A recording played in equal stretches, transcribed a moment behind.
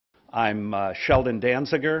I'm Sheldon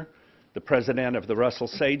Danziger, the president of the Russell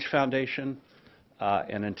Sage Foundation,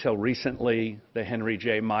 and until recently, the Henry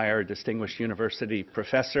J. Meyer Distinguished University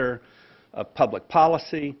Professor of Public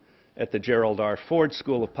Policy at the Gerald R. Ford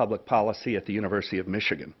School of Public Policy at the University of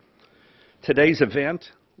Michigan. Today's event,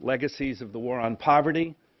 Legacies of the War on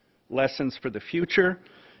Poverty, Lessons for the Future,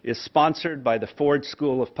 is sponsored by the Ford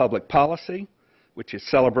School of Public Policy, which is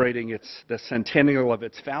celebrating the centennial of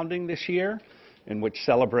its founding this year, and which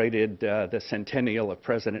celebrated the centennial of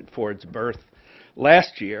President Ford's birth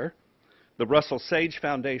last year, the Russell Sage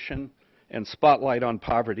Foundation, and Spotlight on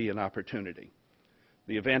Poverty and Opportunity.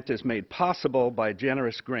 The event is made possible by a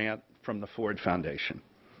generous grant from the Ford Foundation.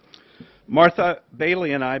 Martha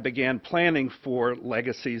Bailey and I began planning for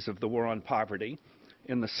Legacies of the War on Poverty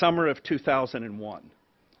in the summer of 2001.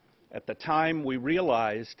 At the time, we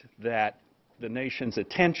realized that the nation's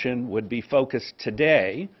attention would be focused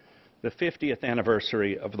today, the 50th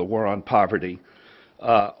anniversary of the War on Poverty,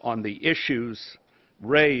 on the issues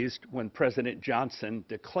raised when President Johnson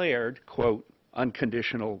declared, quote,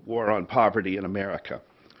 unconditional war on poverty in America.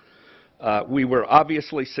 We were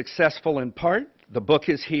obviously successful in part. The book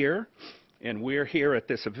is here, and we're here at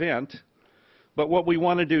this event. But what we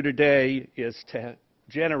want to do today is to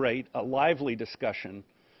generate a lively discussion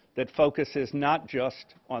that focuses not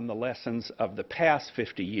just on the lessons of the past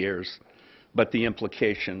 50 years, but the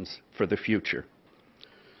implications for the future.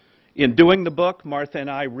 In doing the book, Martha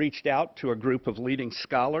and I reached out to a group of leading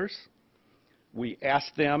scholars. We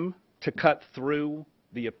asked them to cut through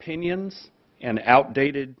the opinions and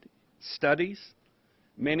outdated studies,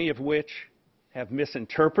 many of which have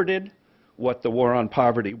misinterpreted what the war on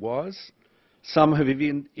poverty was. Some have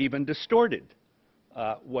even distorted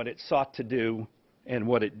what it sought to do and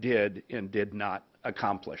what it did and did not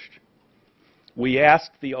accomplish. We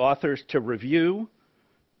asked the authors to review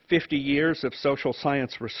 50 years of social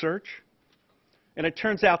science research, and it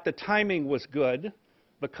turns out the timing was good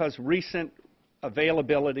because recent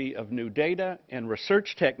availability of new data and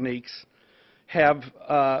research techniques have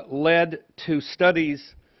led to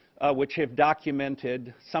studies which have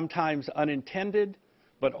documented sometimes unintended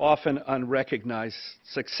but often unrecognized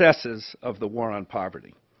successes of the war on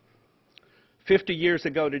poverty. 50 years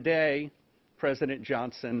ago today, President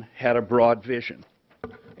Johnson had a broad vision,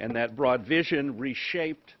 and that broad vision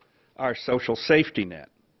reshaped our social safety net.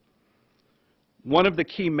 One of the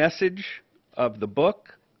key messages of the book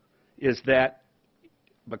is that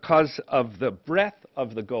because of the breadth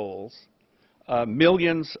of the goals,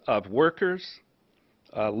 millions of workers,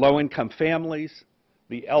 low-income families,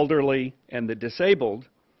 the elderly, and the disabled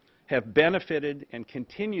have benefited and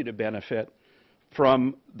continue to benefit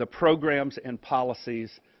from the programs and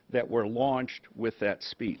policies that were launched with that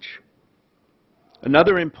speech.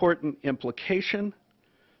 Another important implication,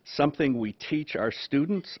 something we teach our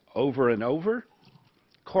students over and over,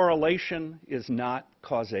 correlation is not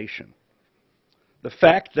causation. The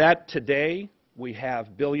fact that today we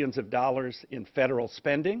have billions of dollars in federal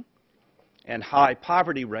spending and high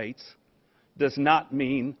poverty rates does not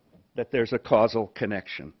mean that there's a causal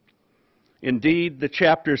connection. Indeed, the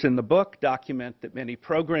chapters in the book document that many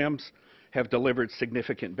programs have delivered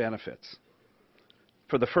significant benefits.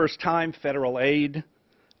 For the first time, federal aid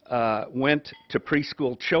went to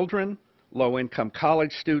preschool children, low-income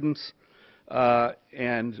college students,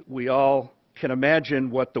 and we all can imagine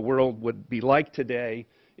what the world would be like today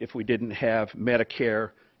if we didn't have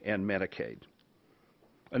Medicare and Medicaid.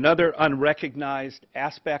 Another unrecognized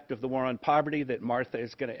aspect of the war on poverty that Martha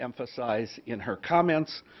is going to emphasize in her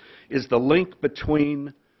comments is the link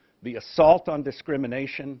between the assault on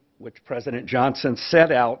discrimination, which President Johnson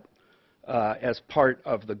set out as part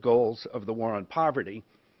of the goals of the war on poverty,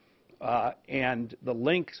 and the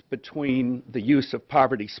links between the use of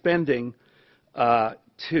poverty spending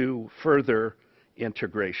to further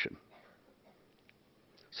integration.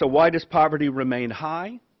 So why does poverty remain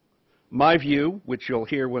high? My view, which you'll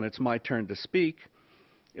hear when it's my turn to speak,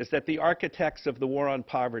 is that the architects of the war on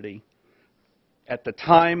poverty, at the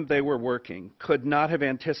time they were working, could not have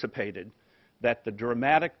anticipated that the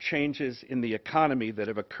dramatic changes in the economy that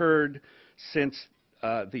have occurred since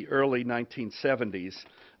the early 1970s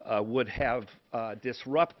would have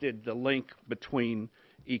disrupted the link between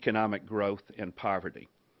economic growth and poverty.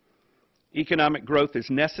 Economic growth is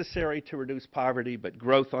necessary to reduce poverty, but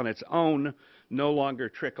growth on its own no longer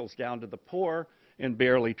trickles down to the poor and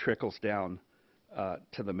barely trickles down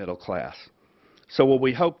to the middle class. So what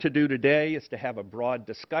we hope to do today is to have a broad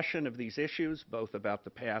discussion of these issues, both about the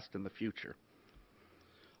past and the future.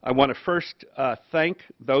 I want to first thank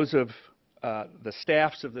those of the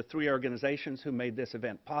staffs of the three organizations who made this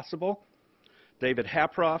event possible. David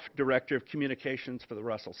Haproff, Director of Communications for the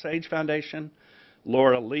Russell Sage Foundation,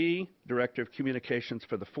 Laura Lee, Director of Communications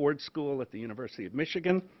for the Ford School at the University of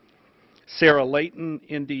Michigan, Sarah Layton,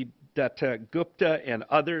 Indi Datta Gupta, and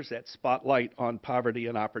others at Spotlight on Poverty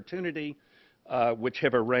and Opportunity, which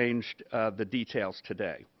have arranged the details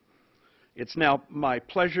today. It's now my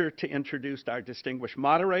pleasure to introduce our distinguished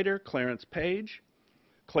moderator, Clarence Page.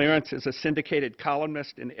 Clarence is a syndicated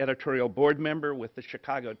columnist and editorial board member with the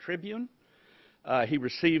Chicago Tribune. He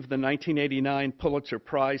received the 1989 Pulitzer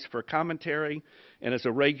Prize for commentary and is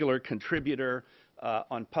a regular contributor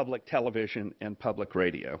on public television and public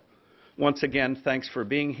radio. Once again, thanks for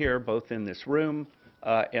being here, both in this room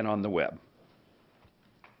and on the web.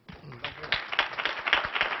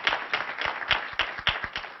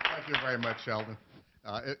 Thank you very much, Sheldon.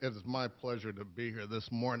 It is my pleasure to be here this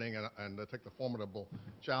morning and take the formidable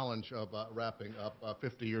challenge of wrapping up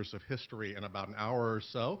 50 years of history in about an hour or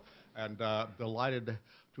so. And delighted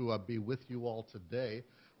to be with you all today.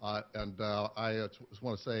 I just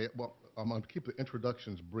want to say, well, I'm going to keep the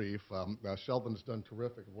introductions brief. Sheldon's done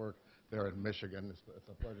terrific work there in Michigan. It's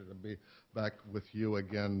a pleasure to be back with you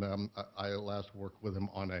again. I last worked with him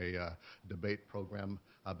on a debate program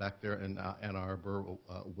back there in Ann Arbor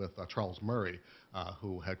with Charles Murray,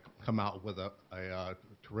 who had come out with a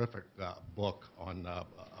terrific book on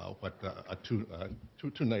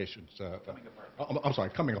two nations. I'm sorry,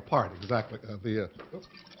 coming apart, exactly. I feel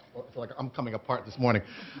like I'm coming apart this morning.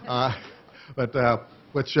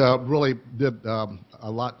 Which really did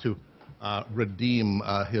a lot to redeem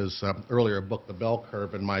his earlier book, The Bell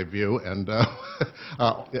Curve, in my view, and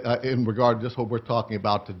in regard to just what we're talking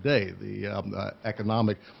about today, the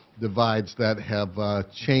economic divides that have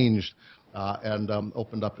changed and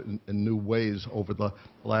opened up in new ways over the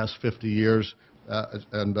last 50 years,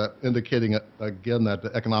 and indicating again that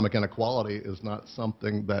the economic inequality is not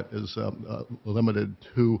something that is limited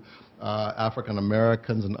to African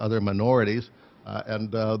Americans and other minorities.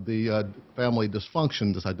 And the family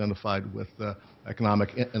dysfunction that's identified with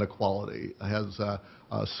economic inequality has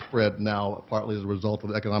spread now partly as a result of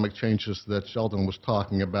the economic changes that Sheldon was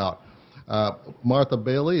talking about. Martha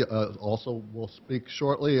Bailey also will speak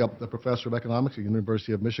shortly, a professor of economics at the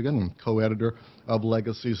University of Michigan and co-editor of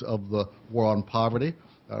Legacies of the War on Poverty.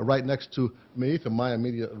 Right next to me, to my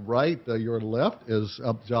immediate right, your left, is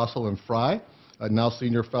Jocelyn Fry, now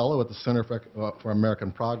senior fellow at the Center for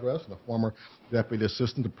American Progress, and a former deputy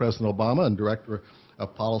assistant to President Obama and director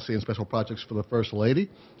of policy and special projects for the First Lady.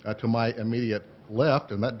 To my immediate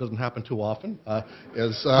left, and that doesn't happen too often,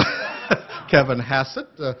 is Kevin Hassett,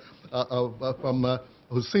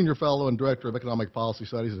 who's senior fellow and director of economic policy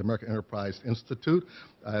studies at the American Enterprise Institute,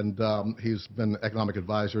 and he's been economic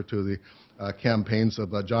advisor to the campaigns of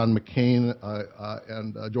John McCain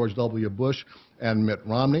and George W. Bush and Mitt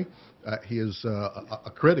Romney. He is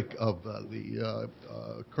a critic of the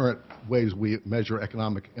current ways we measure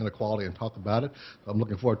economic inequality and talk about it. I'm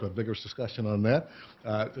looking forward to a vigorous discussion on that.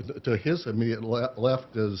 To his immediate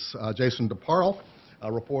left is Jason DeParle,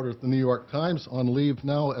 a reporter at the New York Times, on leave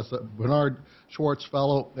now as a Bernard Schwartz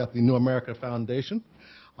Fellow at the New America Foundation,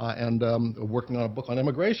 and working on a book on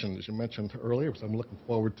immigration, as you mentioned earlier, which I'm looking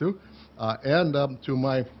forward to. And to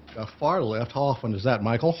my far left, how often is that,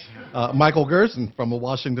 Michael? Michael Gerson from the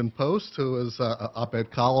Washington Post, who is an op-ed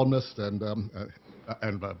columnist and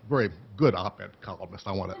a very good op-ed columnist,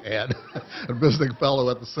 I want to add, a visiting fellow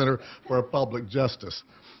at the Center for Public Justice.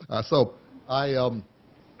 So I'm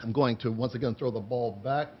going to once again throw the ball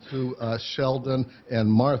back to Sheldon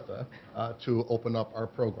and Martha to open up our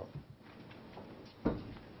program.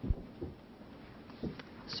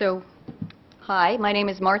 So, hi, my name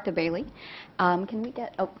is Martha Bailey. Can we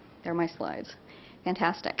get, oh, there are my slides.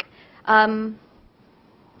 Fantastic.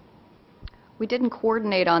 We didn't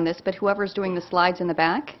coordinate on this, but whoever's doing the slides in the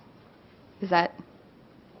back, is that?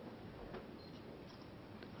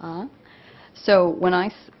 So when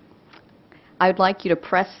I'd like you to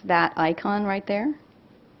press that icon right there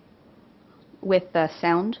with the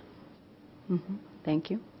sound. Thank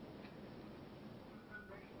you.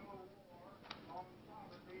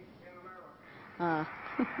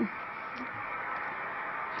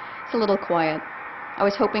 It's a little quiet. I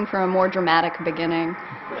was hoping for a more dramatic beginning.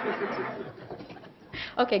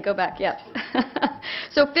 Okay, go back, yes.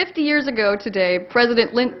 So 50 years ago today,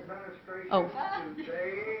 President Lyndon... Oh.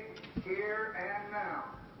 Today, here and now,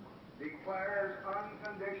 declares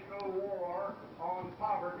unconditional war on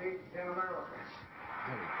poverty in America.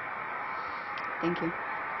 Thank you.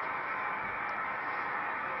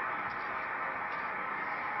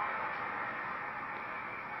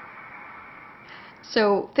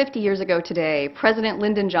 So 50 years ago today, President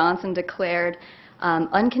Lyndon Johnson declared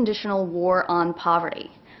unconditional war on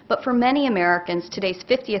poverty. But for many Americans, today's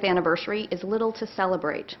 50th anniversary is little to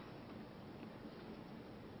celebrate.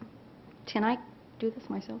 Can I do this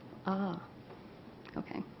myself?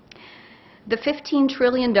 Okay. The $15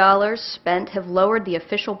 trillion spent have lowered the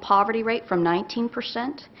official poverty rate from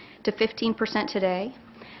 19% to 15% today.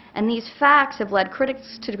 And these facts have led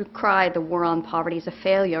critics to decry the war on poverty as a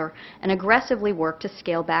failure and aggressively work to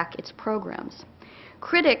scale back its programs.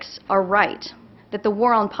 Critics are right that the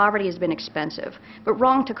war on poverty has been expensive, but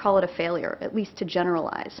wrong to call it a failure, at least to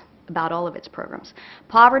generalize about all of its programs.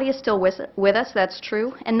 Poverty is still with us, that's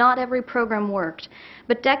true, and not every program worked.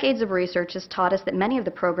 But decades of research has taught us that many of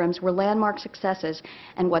the programs were landmark successes,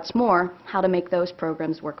 and what's more, how to make those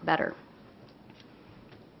programs work better.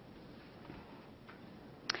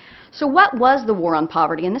 So what was the war on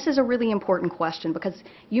poverty? And this is a really important question because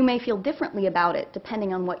you may feel differently about it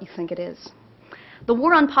depending on what you think it is. The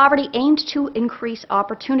war on poverty aimed to increase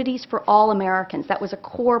opportunities for all Americans. That was a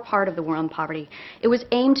core part of the war on poverty. It was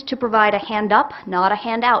aimed to provide a hand up, not a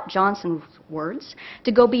handout, Johnson's words,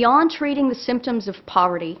 to go beyond treating the symptoms of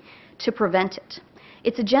poverty to prevent it.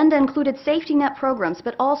 Its agenda included safety net programs,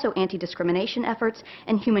 but also anti-discrimination efforts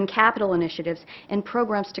and human capital initiatives and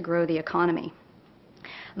programs to grow the economy.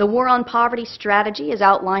 The War on Poverty strategy, as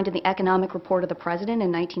outlined in the Economic Report of the President in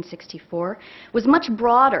 1964, was much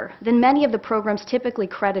broader than many of the programs typically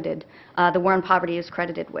credited, the War on Poverty is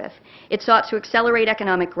credited with. It sought to accelerate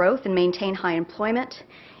economic growth and maintain high employment,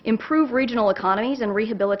 improve regional economies and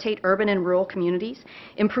rehabilitate urban and rural communities,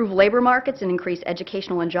 improve labor markets and increase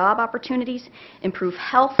educational and job opportunities, improve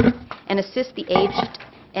health, and assist the aged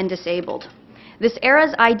and disabled. This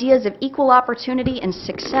era's ideas of equal opportunity and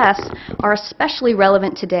success are especially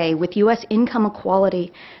relevant today, with U.S. income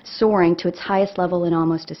equality soaring to its highest level in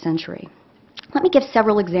almost a century. Let me give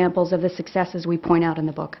several examples of the successes we point out in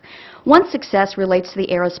the book. One success relates to the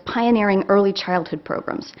era's pioneering early childhood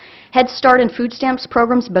programs. Head Start and food stamps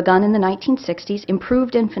programs begun in the 1960s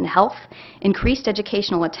improved infant health, increased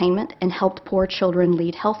educational attainment, and helped poor children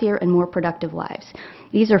lead healthier and more productive lives.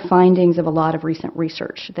 These are findings of a lot of recent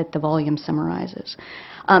research that the volume summarizes.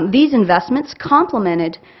 These investments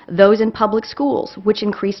complemented those in public schools, which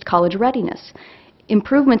increased college readiness.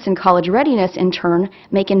 Improvements in college readiness, in turn,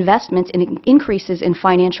 make investments and increases in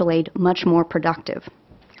financial aid much more productive.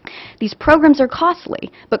 These programs are costly,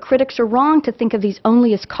 but critics are wrong to think of these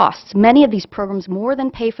only as costs. Many of these programs more than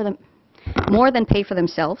pay for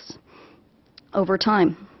themselves over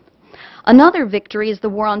time. Another victory is the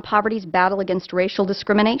War on Poverty's battle against racial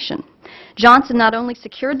discrimination. Johnson not only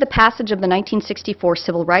secured the passage of the 1964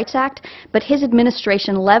 Civil Rights Act, but his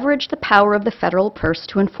administration leveraged the power of the federal purse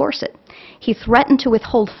to enforce it. He threatened to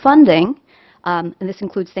withhold funding, and this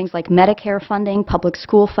includes things like Medicare funding, public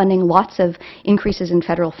school funding, lots of increases in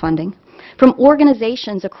federal funding, from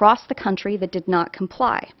organizations across the country that did not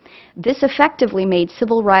comply. This effectively made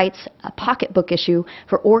civil rights a pocketbook issue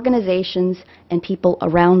for organizations and people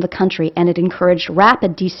around the country, and it encouraged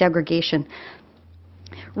rapid desegregation.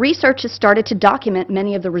 Research has started to document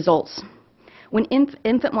many of the results. When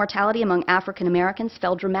infant mortality among African Americans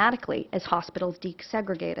fell dramatically as hospitals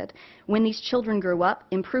desegregated. When these children grew up,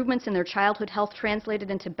 improvements in their childhood health translated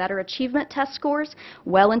into better achievement test scores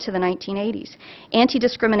well into the 1980s.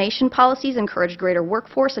 Anti-discrimination policies encouraged greater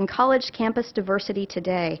workforce and college campus diversity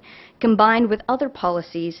today. Combined with other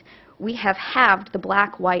policies, we have halved the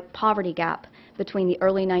black-white poverty gap between the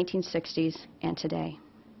early 1960s and today.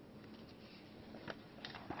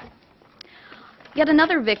 Yet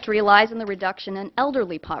another victory lies in the reduction in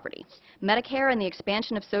elderly poverty. Medicare and the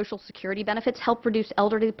expansion of Social Security benefits helped reduce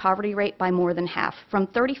elderly poverty rate by more than half, from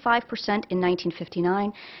 35% in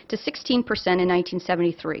 1959 to 16% in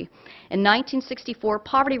 1973. In 1964,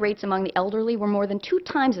 poverty rates among the elderly were more than 2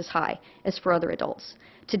 times as high as for other adults.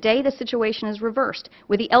 Today, the situation is reversed,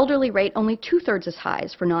 with the elderly rate only 2/3 as high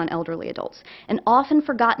as for non-elderly adults. An often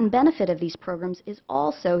forgotten benefit of these programs is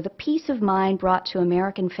also the peace of mind brought to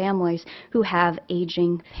American families who have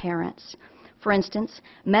aging parents. For instance,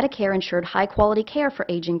 Medicare ensured high-quality care for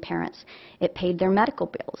aging parents. It paid their medical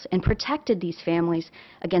bills and protected these families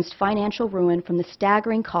against financial ruin from the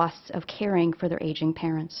staggering costs of caring for their aging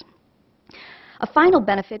parents. A final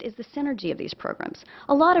benefit is the synergy of these programs.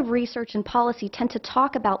 A lot of research and policy tend to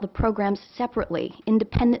talk about the programs separately,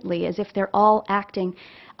 independently, as if they're all acting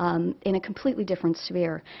in a completely different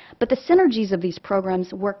sphere. But the synergies of these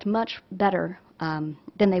programs worked much better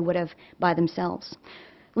than they would have by themselves.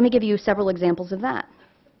 Let me give you several examples of that.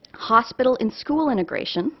 Hospital and school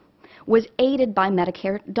integration was aided by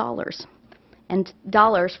Medicare dollars and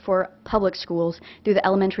dollars for public schools through the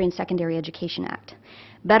Elementary and Secondary Education Act.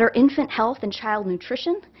 Better infant health and child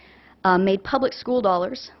nutrition made public school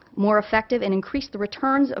dollars more effective and increased the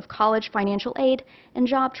returns of college financial aid and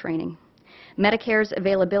job training. Medicare's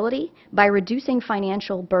availability, by reducing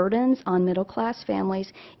financial burdens on middle-class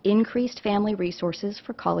families, increased family resources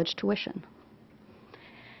for college tuition.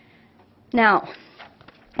 Now,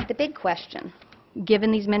 the big question,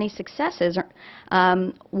 given these many successes,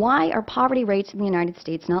 why are poverty rates in the United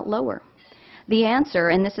States not lower? The answer,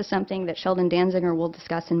 and this is something that Sheldon Danziger will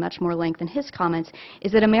discuss in much more length in his comments,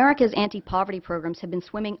 is that America's anti-poverty programs have been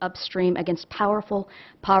swimming upstream against powerful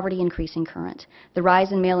poverty-increasing current. The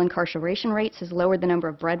rise in male incarceration rates has lowered the number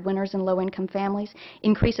of breadwinners in low-income families.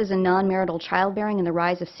 Increases in non-marital childbearing and the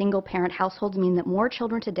rise of single-parent households mean that more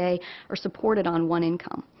children today are supported on one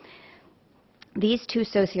income. These two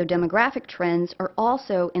socio-demographic trends are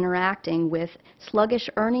also interacting with sluggish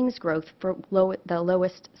earnings growth for the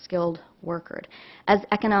lowest skilled worker, as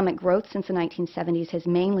economic growth since the 1970s has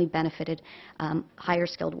mainly benefited higher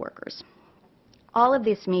skilled workers. All of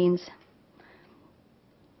this means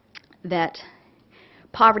that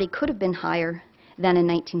poverty could have been higher than in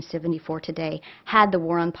 1974 today had the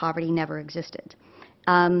war on poverty never existed.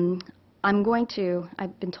 I've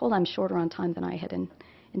been told I'm shorter on time than I had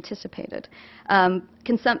anticipated.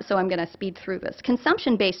 So I'm going to speed through this.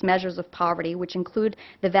 Consumption-based measures of poverty, which include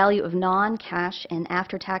the value of non-cash and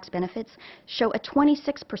after-tax benefits, show a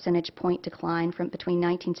 26 percentage point decline between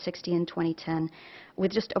 1960 and 2010,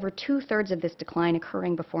 with just over two-thirds of this decline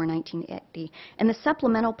occurring before 1980. And the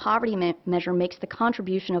supplemental poverty measure makes the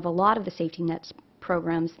contribution of a lot of the safety net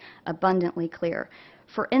programs abundantly clear.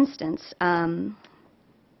 For instance,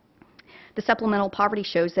 the supplemental poverty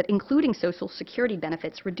shows that including Social Security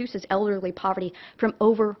benefits reduces elderly poverty from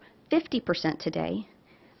over 50% today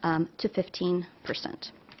to 15%.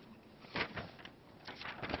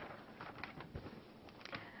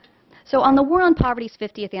 So on the War on Poverty's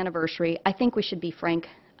 50th anniversary, I think we should be frank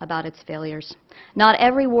about its failures. Not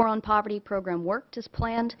every War on Poverty program worked as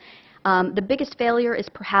planned. The biggest failure is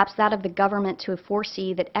perhaps that of the government to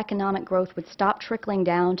foresee that economic growth would stop trickling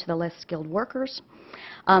down to the less skilled workers.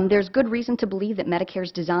 There's good reason to believe that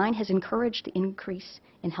Medicare's design has encouraged the increase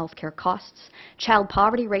in health care costs. Child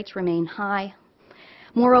poverty rates remain high.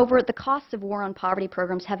 Moreover, the costs of War on Poverty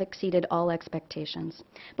programs have exceeded all expectations.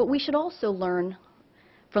 But we should also learn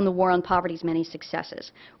from the War on Poverty's many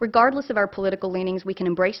successes. Regardless of our political leanings, we can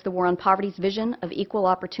embrace the War on Poverty's vision of equal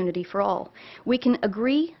opportunity for all. We can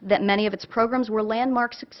agree that many of its programs were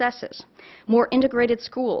landmark successes. More integrated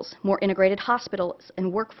schools, more integrated hospitals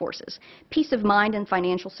and workforces, peace of mind and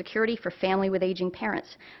financial security for family with aging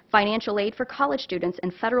parents, financial aid for college students,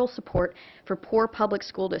 and federal support for poor public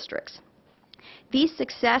school districts. These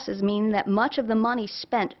successes mean that much of the money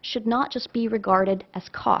spent should not just be regarded as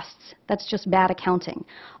costs. That's just bad accounting.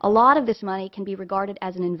 A lot of this money can be regarded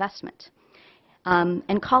as an investment.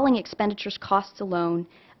 And calling expenditures costs alone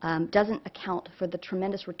doesn't account for the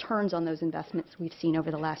tremendous returns on those investments we've seen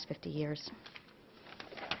over the last 50 years.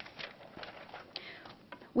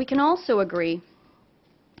 We can also agree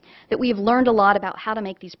that we have learned a lot about how to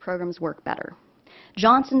make these programs work better.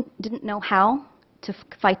 Johnson didn't know how to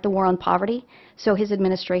fight the war on poverty, so his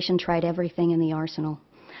administration tried everything in the arsenal.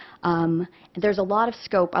 There's a lot of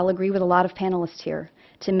scope, I'll agree with a lot of panelists here,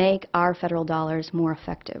 to make our federal dollars more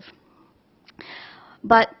effective.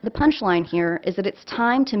 But the punchline here is that it's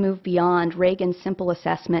time to move beyond Reagan's simple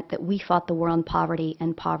assessment that we fought the war on poverty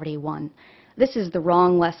and poverty won. This is the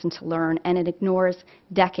wrong lesson to learn, and it ignores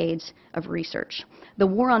decades of research. The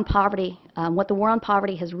war on poverty, what the war on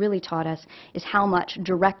poverty has really taught us is how much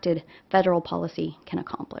directed federal policy can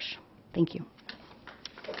accomplish. Thank you.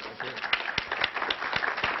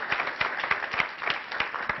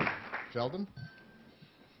 Sheldon?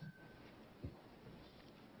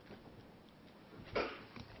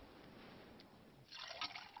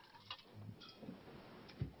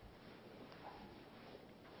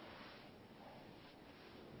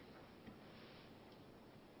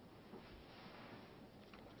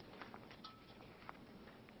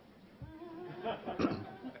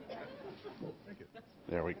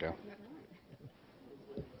 There we go.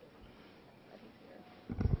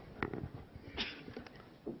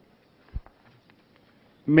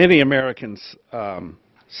 Many Americans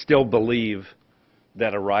still believe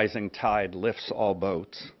that a rising tide lifts all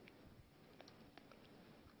boats.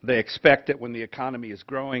 They expect that when the economy is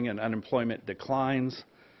growing and unemployment declines,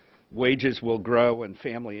 wages will grow and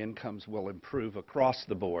family incomes will improve across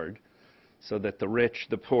the board so that the rich,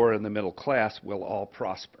 the poor, and the middle class will all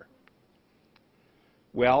prosper.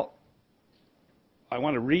 Well, I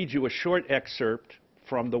want to read you a short excerpt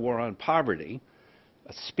from the War on Poverty,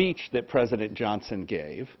 a speech that President Johnson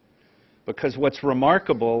gave, because what's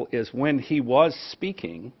remarkable is when he was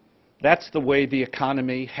speaking, That's the way the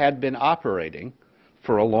economy had been operating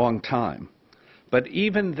for a long time. But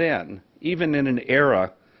even then, even in an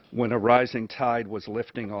era when a rising tide was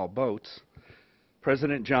lifting all boats,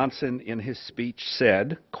 President Johnson in his speech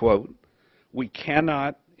said, quote, "We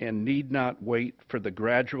cannot and need not wait for the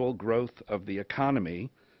gradual growth of the economy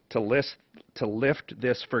to lift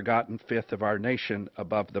this forgotten fifth of our nation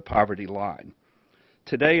above the poverty line.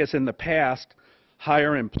 Today, as in the past,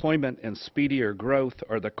 higher employment and speedier growth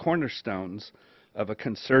are the cornerstones of a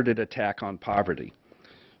concerted attack on poverty.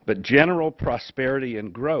 But general prosperity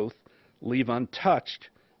and growth leave untouched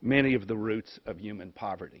many of the roots of human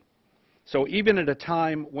poverty." So even at a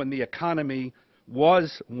time when the economy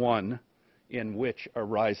was one in which a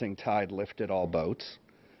rising tide lifted all boats,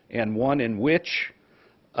 and one in which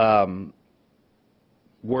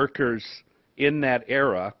workers in that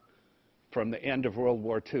era, from the end of World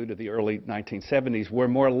War II to the early 1970s, were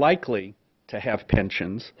more likely to have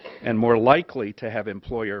pensions and more likely to have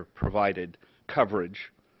employer-provided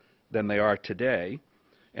coverage than they are today,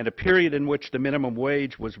 and a period in which the minimum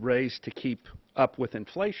wage was raised to keep up with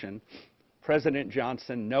inflation, President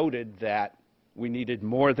Johnson noted that we needed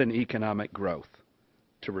more than economic growth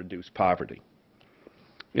to reduce poverty.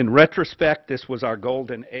 In retrospect, this was our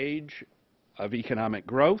golden age of economic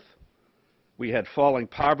growth. We had falling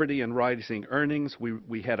poverty and rising earnings.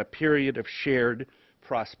 We had a period of shared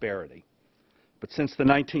prosperity. But since the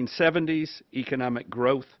 1970s, economic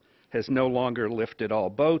growth has no longer lifted all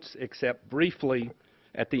boats, except briefly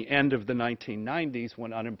at the end of the 1990s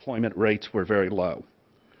when unemployment rates were very low.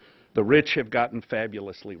 The rich have gotten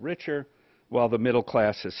fabulously richer, while the middle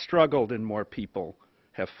class has struggled and more people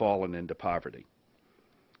have fallen into poverty.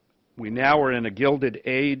 We now are in a gilded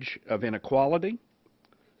age of inequality.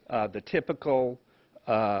 The typical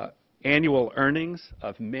annual earnings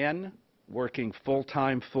of men working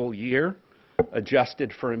full-time, full year,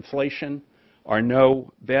 adjusted for inflation, are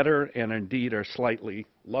no better and indeed are slightly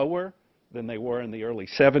lower than they were in the early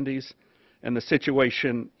 70s. And the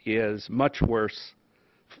situation is much worse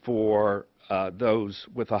for those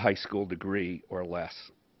with a high school degree or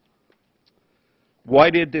less. Why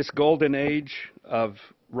did this golden age of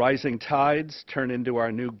rising tides turn into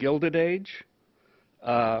our new gilded age?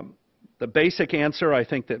 The basic answer, I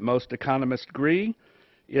think that most economists agree,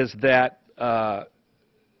 is that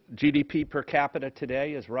GDP per capita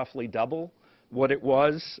today is roughly double what it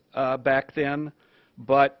was back then,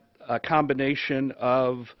 but a combination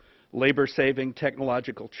of labor-saving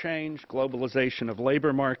technological change, globalization of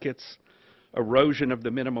labor markets, erosion of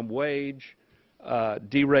the minimum wage,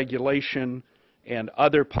 deregulation, and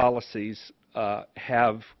other policies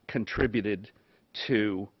have contributed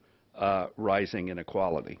to rising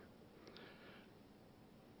inequality.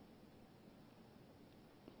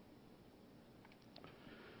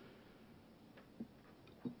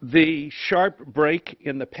 The sharp break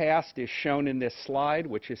in the past is shown in this slide,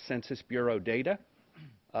 which is Census Bureau data.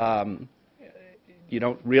 You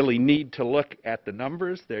don't really need to look at the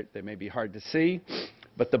numbers. They may be hard to see.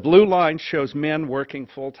 But the blue line shows men working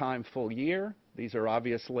full-time, full year. These are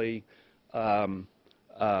obviously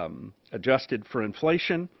adjusted for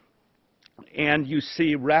inflation. And you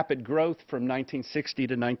see rapid growth from 1960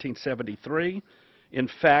 to 1973. In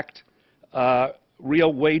fact,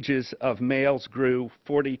 real wages of males grew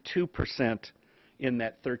 42% in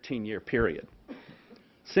that 13-year period.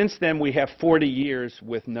 Since then, we have 40 years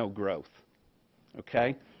with no growth.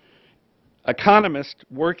 Okay? Economists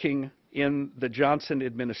working in the Johnson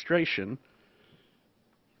administration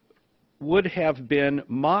would have been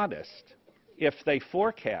modest if they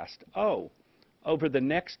forecast, over the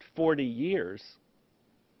next 40 years,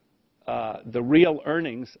 the real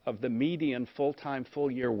earnings of the median full-time,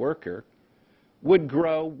 full-year worker would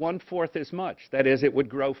grow 1/4 as much. That is, it would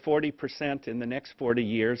grow 40% in the next 40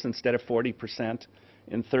 years instead of 40%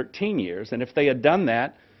 in 13 years. And if they had done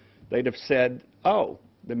that, they'd have said,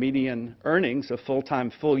 the median earnings of full-time,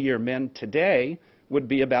 full-year men today would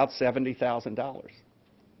be about $70,000.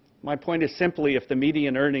 My point is simply, if the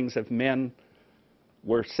median earnings of men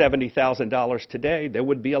were $70,000 today, there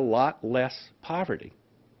would be a lot less poverty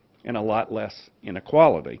and a lot less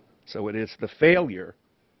inequality. So it is the failure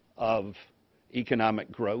of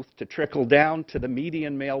economic growth to trickle down to the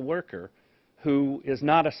median male worker who is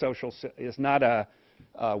not a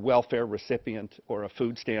welfare recipient or a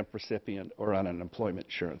food stamp recipient or an unemployment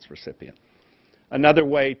insurance recipient. Another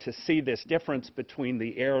way to see this difference between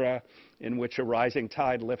the era in which a rising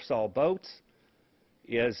tide lifts all boats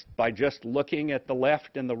is by just looking at the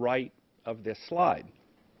left and the right of this slide.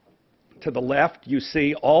 To the left, you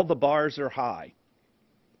see all the bars are high.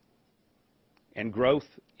 and growth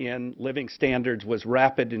in living standards was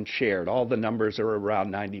rapid and shared. All the numbers are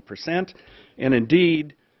around 90%. And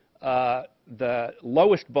indeed, the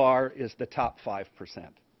lowest bar is the top 5%.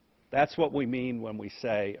 That's what we mean when we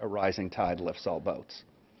say a rising tide lifts all boats.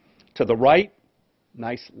 To the right,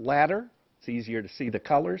 nice ladder. It's easier to see the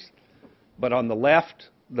colors. But on the left,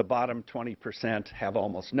 the bottom 20% have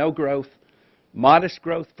almost no growth. Modest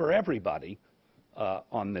growth for everybody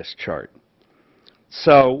on this chart.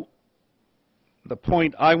 So the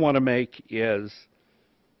point I want to make is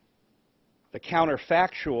the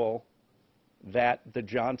counterfactual that the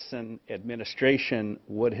Johnson administration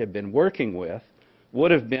would have been working with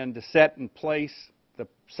would have been to set in place the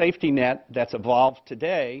safety net that's evolved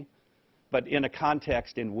today, but in a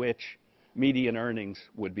context in which median earnings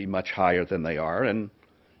would be much higher than they are. And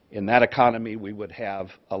in that economy, we would have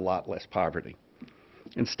a lot less poverty.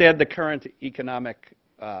 Instead, the current economic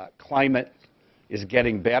climate is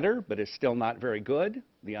getting better, but is still not very good.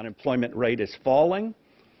 The unemployment rate is falling,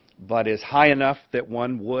 but is high enough that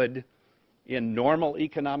one would, in normal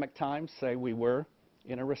economic times, say we were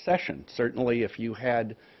in a recession. Certainly, if you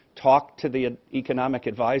had talked to the economic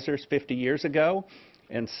advisors 50 years ago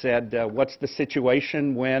and said, what's the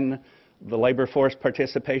situation when the labor force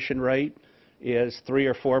participation rate is 3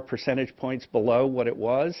 or 4 percentage points below what it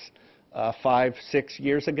was 5, 6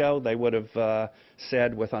 years ago, they would have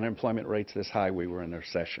said with unemployment rates this high, we were in a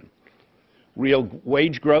recession. Real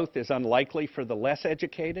wage growth is unlikely for the less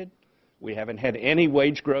educated. We haven't had any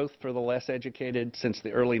wage growth for the less educated since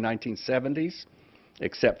the early 1970s,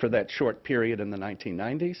 except for that short period in the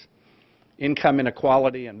 1990s. Income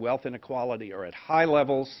inequality and wealth inequality are at high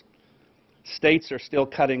levels. States are still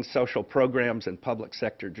cutting social programs and public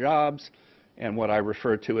sector jobs, and what I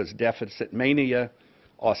refer to as deficit mania.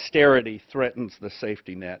 Austerity threatens the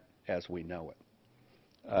safety net as we know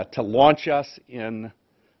it. To launch us in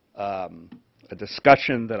a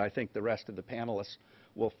discussion that I think the rest of the panelists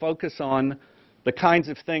will focus on, the kinds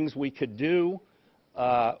of things we could do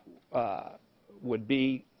would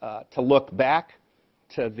be to look back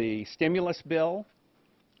to the stimulus bill,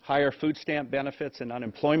 higher food stamp benefits and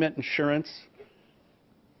unemployment insurance.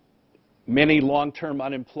 Many long-term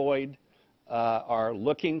unemployed are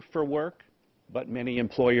looking for work, but many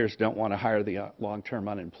employers don't want to hire the long-term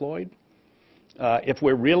unemployed. If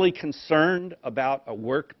we're really concerned about a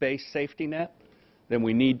work-based safety net, then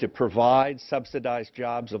we need to provide subsidized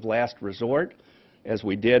jobs of last resort, as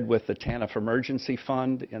we did with the TANF Emergency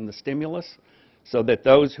Fund and the stimulus, so that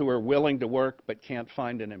those who are willing to work but can't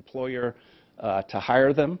find an employer to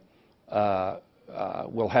hire them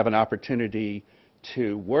will have an opportunity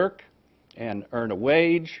to work and earn a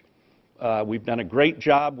wage. We've done a great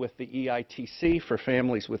job with the EITC for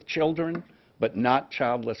families with children, but not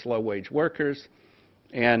childless low-wage workers.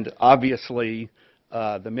 And obviously,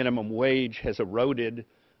 the minimum wage has eroded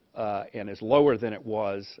and is lower than it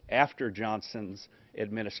was after Johnson's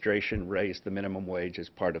administration raised the minimum wage as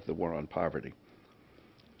part of the war on poverty.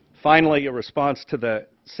 Finally, a response to the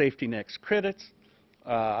safety net's critics.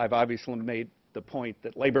 I've obviously made the point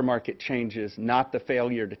that labor market changes, not the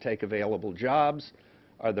failure to take available jobs,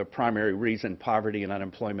 are the primary reason poverty and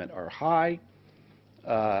unemployment are high.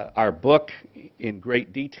 Our book, in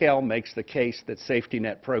great detail, makes the case that safety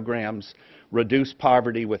net programs reduce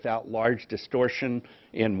poverty without large distortion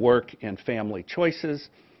in work and family choices,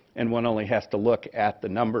 and one only has to look at the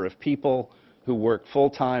number of people who work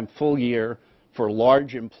full-time, full year for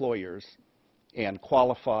large employers and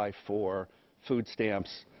qualify for food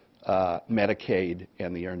stamps, Medicaid,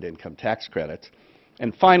 and the Earned Income Tax Credits.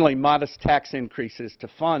 And finally, modest tax increases to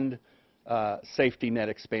fund safety net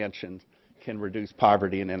expansion can reduce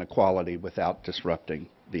poverty and inequality without disrupting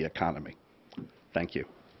the economy. Thank you.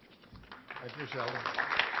 Thank you, Sheldon.